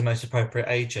which is the most appropriate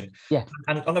agent. Yeah.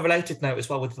 And on a related note as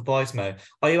well with Vabysmo,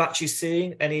 are you actually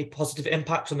seeing any positive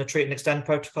impact on the treat and extend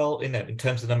protocol in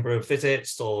terms of the number of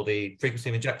visits or the frequency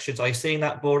of injections? Are you seeing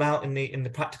that borne out in the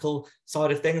practical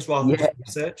side of things rather than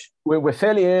research? We're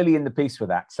fairly early in the piece with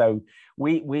that. So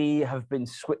we have been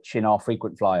switching our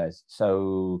frequent flyers.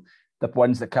 So the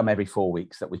ones that come every 4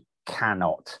 weeks that we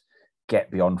cannot get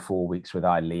beyond 4 weeks with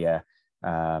Eylea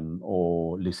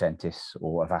or Lucentis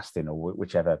or Avastin or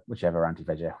whichever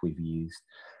anti-VEGF we've used.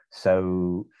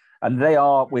 So, and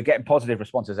we're getting positive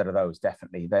responses out of those,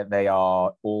 definitely. They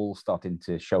are all starting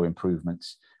to show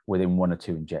improvements within 1 or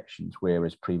 2 injections,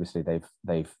 whereas previously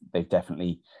they've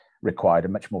definitely required a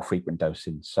much more frequent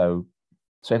dosing. So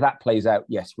if that plays out,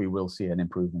 yes, we will see an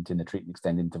improvement in the treat and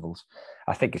extend intervals.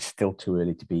 I think it's still too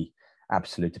early to be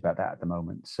absolute about that at the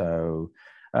moment. So,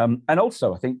 and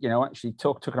also I think, actually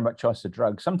talking about choice of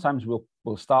drug, sometimes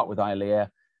we'll start with Eylea,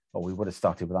 or we would have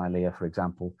started with Eylea, for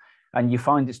example, and you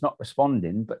find it's not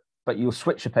responding, but you'll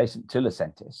switch a patient to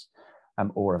Lucentis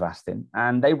or Avastin,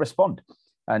 and they respond.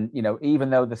 And, even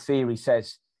though the theory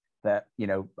says that,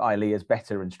 Eylea is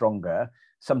better and stronger,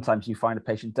 sometimes you find a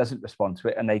patient doesn't respond to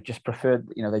it and they just prefer,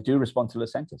 they do respond to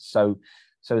Lucentis. So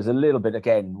there's a little bit,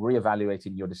 again,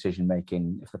 reevaluating your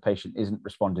decision-making. If the patient isn't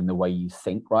responding the way you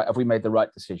think, right, have we made the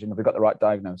right decision? Have we got the right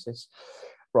diagnosis?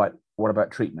 Right, what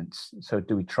about treatments? So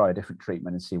do we try a different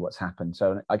treatment and see what's happened?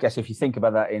 So I guess if you think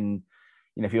about that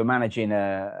if you're managing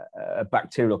a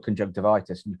bacterial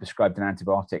conjunctivitis and you prescribed an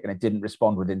antibiotic and it didn't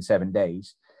respond within 7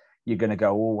 days, you're going to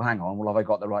go, oh, hang on, well, have I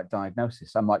got the right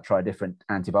diagnosis? I might try a different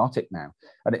antibiotic now.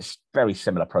 And it's very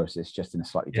similar process, just in a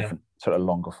slightly different, sort of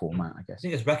longer format, I guess. I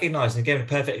think it's recognising and giving a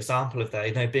perfect example of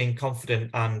that, being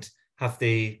confident and have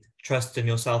the trust in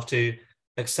yourself to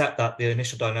accept that the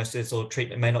initial diagnosis or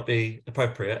treatment may not be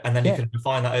appropriate, and then you can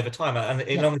refine that over time. And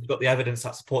as long as you've got the evidence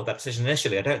that support that decision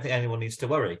initially, I don't think anyone needs to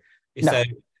worry. So,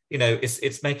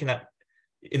 it's making that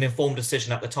an informed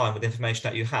decision at the time with the information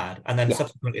that you had, and then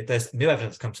subsequently, if there's new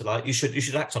evidence comes to light, you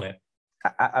should act on it.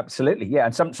 Absolutely, yeah.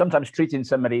 And sometimes treating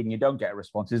somebody and you don't get a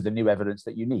response is the new evidence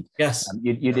that you need. Yes,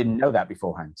 you didn't know that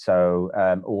beforehand. So,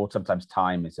 or sometimes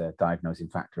time is a diagnosing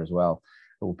factor as well,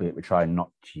 albeit we try not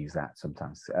to use that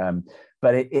sometimes.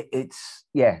 But it's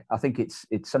I think it's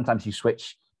sometimes you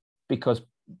switch because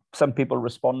some people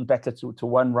respond better to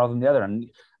one rather than the other,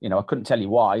 and I couldn't tell you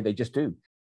why, they just do.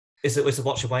 It's a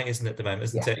watch and wait, isn't it, at the moment,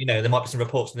 isn't it? There might be some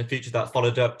reports in the future that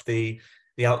followed up the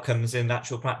outcomes in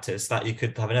actual practice, that you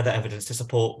could have another evidence to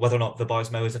support whether or not the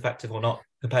Vabysmo is effective or not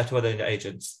compared to other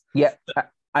agents. Yeah,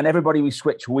 and everybody we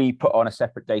switch, we put on a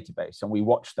separate database and we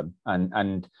watch them,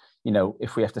 and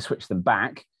if we have to switch them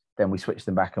back, then we switch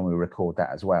them back and we record that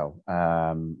as well.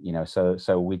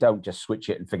 So we don't just switch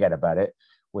it and forget about it.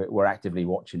 We're actively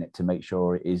watching it to make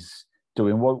sure it is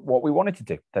doing what we want it to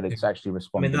do, that it's actually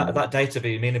responding. I mean, that data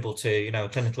be amenable to, a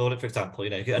clinical audit, for example,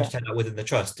 you can understand that within the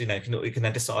trust, you can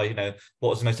then decide, what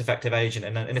was the most effective agent.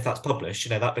 And if that's published,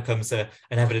 that becomes an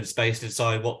evidence-based to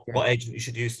decide what agent you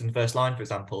should use in the first line, for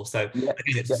example. So again,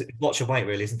 it's watch and wait,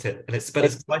 really, isn't it? And it's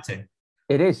exciting.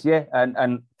 It is, yeah.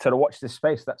 And to watch this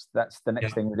space, that's the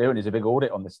next thing we're doing, is a big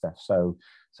audit on this stuff. So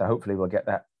hopefully we'll get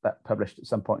that published at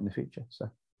some point in the future. So.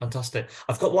 Fantastic.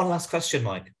 I've got one last question,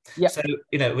 Mike. Yeah. So,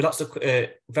 with lots of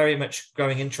very much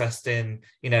growing interest in,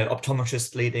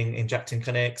 optometrists leading injecting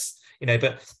clinics,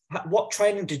 but what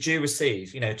training did you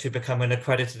receive, to become an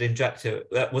accredited injector?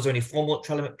 Was there any formal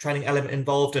training element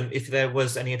involved? And if there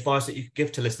was any advice that you could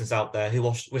give to listeners out there who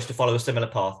wish to follow a similar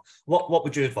path, what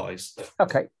would you advise?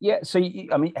 Okay. Yeah. So,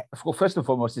 first and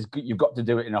foremost, you've got to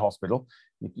do it in a hospital,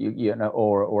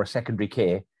 or a secondary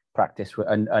care practice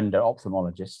under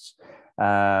ophthalmologists.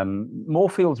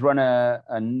 Moorfields run a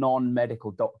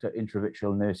non-medical doctor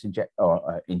intravitreal nurse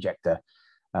injector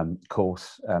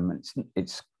course.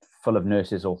 It's full of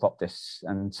nurses, orthoptists,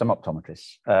 and some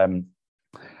optometrists, and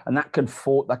that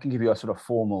can give you a sort of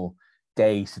formal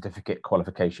day certificate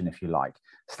qualification, if you like.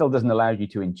 Still doesn't allow you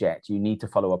to inject. You need to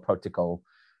follow a protocol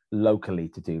locally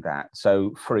to do that.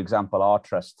 So, for example, our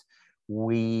trust,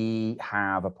 we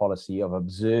have a policy of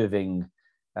observing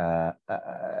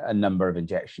a number of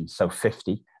injections, so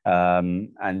 50,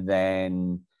 and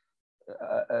then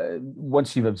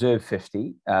once you've observed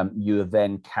 50, you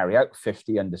then carry out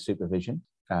 50 under supervision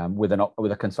with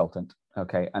a consultant.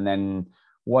 Okay, and then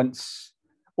once,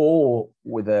 or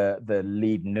with the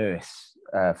lead nurse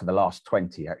for the last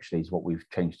 20, actually, is what we've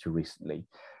changed to recently.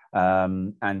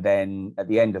 And then at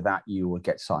the end of that, you will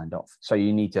get signed off. So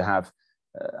you need to have,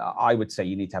 I would say,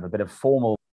 you need to have a bit of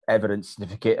formal evidence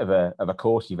certificate of a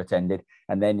course you've attended,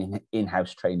 and then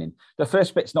in-house training. The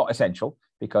first bit's not essential,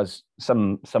 because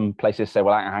some places say,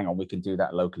 well, hang on, we can do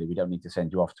that locally, we don't need to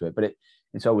send you off to it. But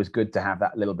it's always good to have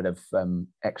that little bit of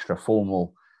extra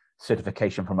formal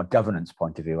certification from a governance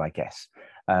point of view, I guess.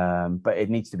 But it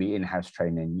needs to be in-house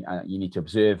training. You need to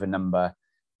observe a number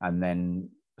and then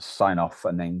sign off,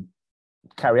 and then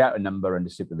carry out a number under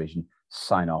supervision.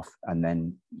 sign off, and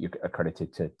then you're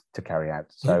accredited to carry out.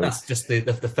 I think that's just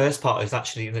the first part is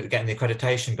actually getting the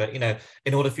accreditation. But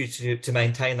in order for you to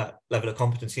maintain that level of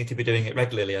competence, you need to be doing it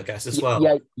regularly, I guess, as well.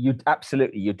 Yeah,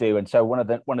 you do. And so one of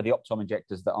the optom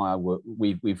injectors that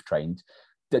we've trained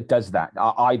that does that.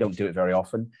 I don't do it very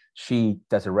often. She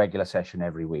does a regular session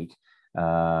every week,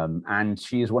 and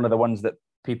she is one of the ones that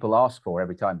people ask for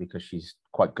every time because she's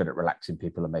quite good at relaxing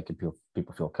people and making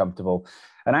people feel comfortable.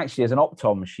 And actually, as an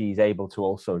optom, she's able to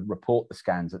also report the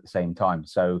scans at the same time.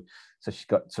 So she's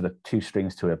got sort of two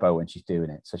strings to her bow when she's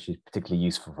doing it. So she's particularly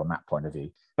useful from that point of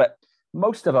view. But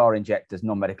most of our injectors,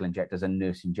 non-medical injectors, are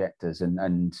nurse injectors.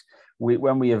 And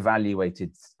when we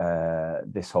evaluated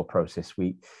this whole process,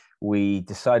 we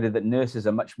decided that nurses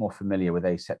are much more familiar with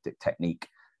aseptic technique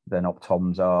than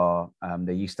optoms are.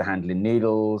 They're used to handling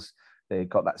needles. They've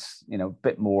got that,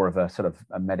 bit more of a sort of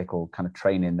a medical kind of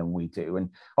training than we do. And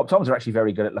optoms are actually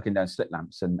very good at looking down slit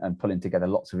lamps and pulling together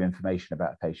lots of information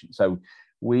about a patient. So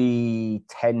we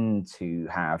tend to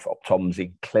have optoms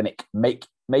in clinic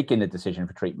making the decision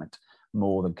for treatment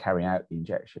more than carrying out the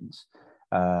injections.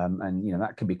 And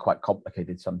that can be quite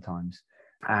complicated sometimes.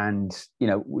 And,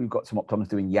 we've got some optoms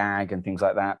doing YAG and things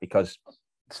like that because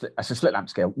it's a slit lamp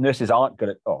scale. Nurses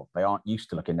they aren't used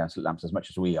to looking down slit lamps as much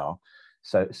as we are.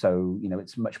 So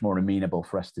it's much more amenable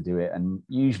for us to do it, and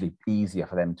usually easier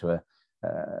for them to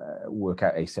work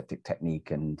out aseptic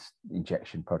technique and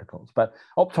injection protocols. But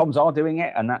optoms are doing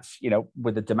it, and that's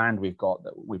with the demand we've got,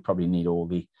 that we probably need all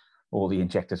the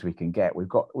injectors we can get. We've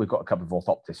got a couple of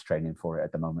orthoptists training for it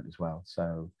at the moment as well.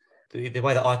 So the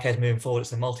way that IK is moving forward,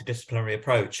 it's a multidisciplinary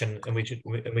approach, and we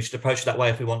should approach it that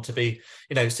way if we want to be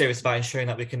serious about ensuring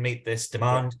that we can meet this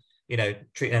demand.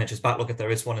 Treating NHS backlog if there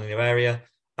is one in your area.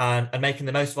 And making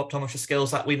the most of optometry skills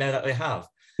that we know that they have.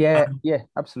 Yeah,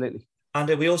 absolutely. And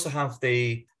we also have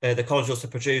the college also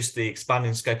produced the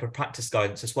expanding scope of practice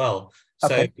guidance as well.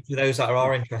 So for those that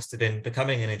are interested in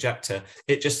becoming an injector,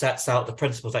 it just sets out the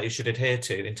principles that you should adhere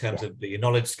to in terms of your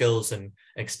knowledge, skills, and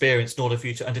experience in order for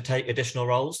you to undertake additional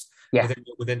roles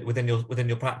within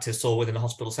your practice or within a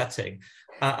hospital setting.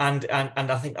 And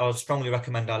I think I would strongly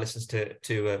recommend our listeners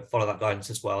to follow that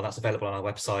guidance as well. That's available on our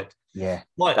website. Yeah.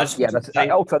 Right,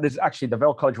 also, there's actually the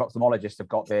Royal College of Ophthalmologists have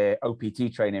got their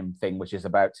OPT training thing, which is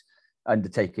about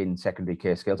undertaking secondary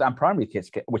care skills and primary care,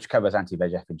 which covers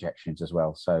anti-VEGF injections as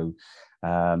well. So,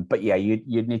 but yeah,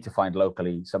 you'd need to find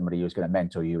locally somebody who's going to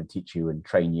mentor you and teach you and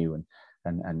train you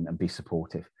and be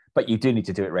supportive. But you do need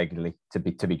to do it regularly to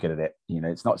be good at it.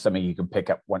 It's not something you can pick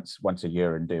up once a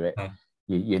year and do it. No.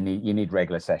 You need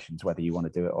regular sessions, whether you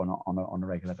want to do it or not on a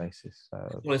regular basis.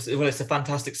 So. Well, it's a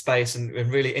fantastic space and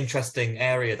really interesting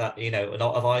area that a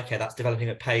lot of eye care that's developing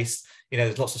at pace.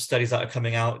 There's lots of studies that are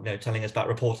coming out, telling us about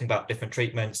reporting about different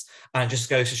treatments, and it just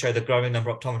goes to show the growing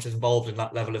number of optometrists involved in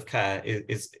that level of care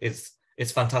is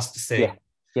fantastic to see.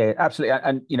 Yeah, absolutely.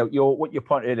 And what you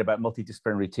pointed earlier about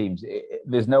multidisciplinary teams,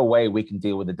 there's no way we can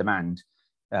deal with the demand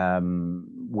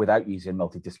without using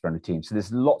multidisciplinary teams. So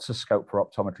there's lots of scope for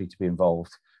optometry to be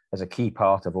involved as a key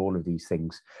part of all of these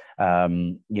things.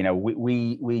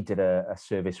 We did a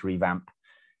service revamp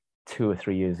 2 or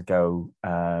 3 years ago,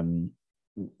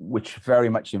 which very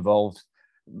much involved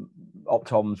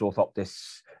optoms,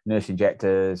 orthoptists, nurse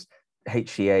injectors,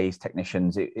 HCAs,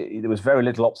 technicians. There was very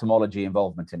little ophthalmology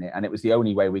involvement in it, and it was the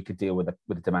only way we could deal with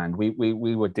the demand. We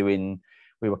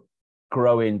were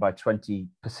growing by 20%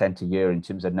 a year in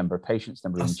terms of number of patients,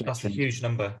 number of injections. That's a huge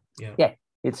number. Yeah,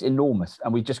 it's enormous,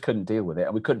 and we just couldn't deal with it,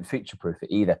 and we couldn't future-proof it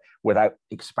either without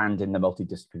expanding the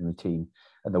multidisciplinary team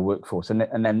and the workforce. And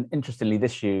then, interestingly,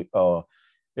 this year or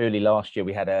early last year,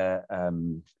 we had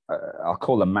I'll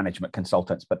call them management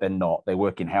consultants, but they're not. They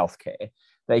work in healthcare.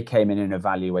 They came in and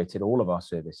evaluated all of our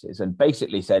services and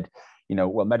basically said,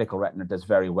 medical retina does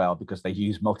very well because they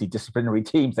use multidisciplinary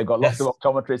teams. They've got lots of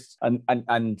optometrists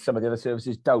and some of the other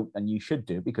services don't. And you should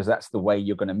do, because that's the way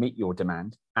you're going to meet your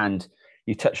demand. And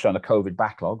you touched on the COVID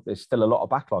backlog. There's still a lot of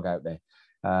backlog out there.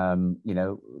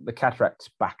 The cataract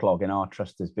backlog in our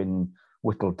trust has been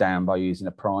whittled down by using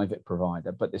a private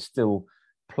provider, but there's still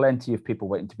plenty of people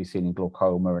waiting to be seen in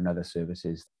glaucoma and other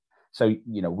services. So,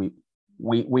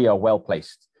 we are well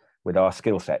placed with our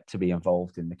skill set to be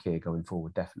involved in the care going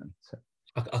forward, definitely. So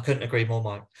I couldn't agree more,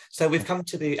 Mike. So we've come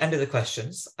to the end of the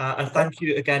questions, and thank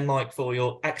you again, Mike, for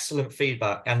your excellent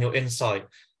feedback and your insight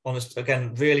on this,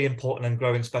 again, really important and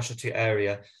growing specialty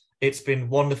area. It's been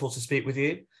wonderful to speak with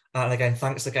you, and again,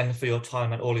 thanks again for your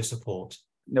time and all your support.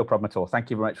 No problem at all.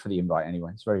 Thank you very much for the invite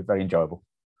anyway. It's very, very enjoyable.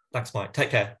 Thanks, Mike. Take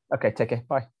care. Okay, take care.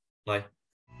 Bye. Bye.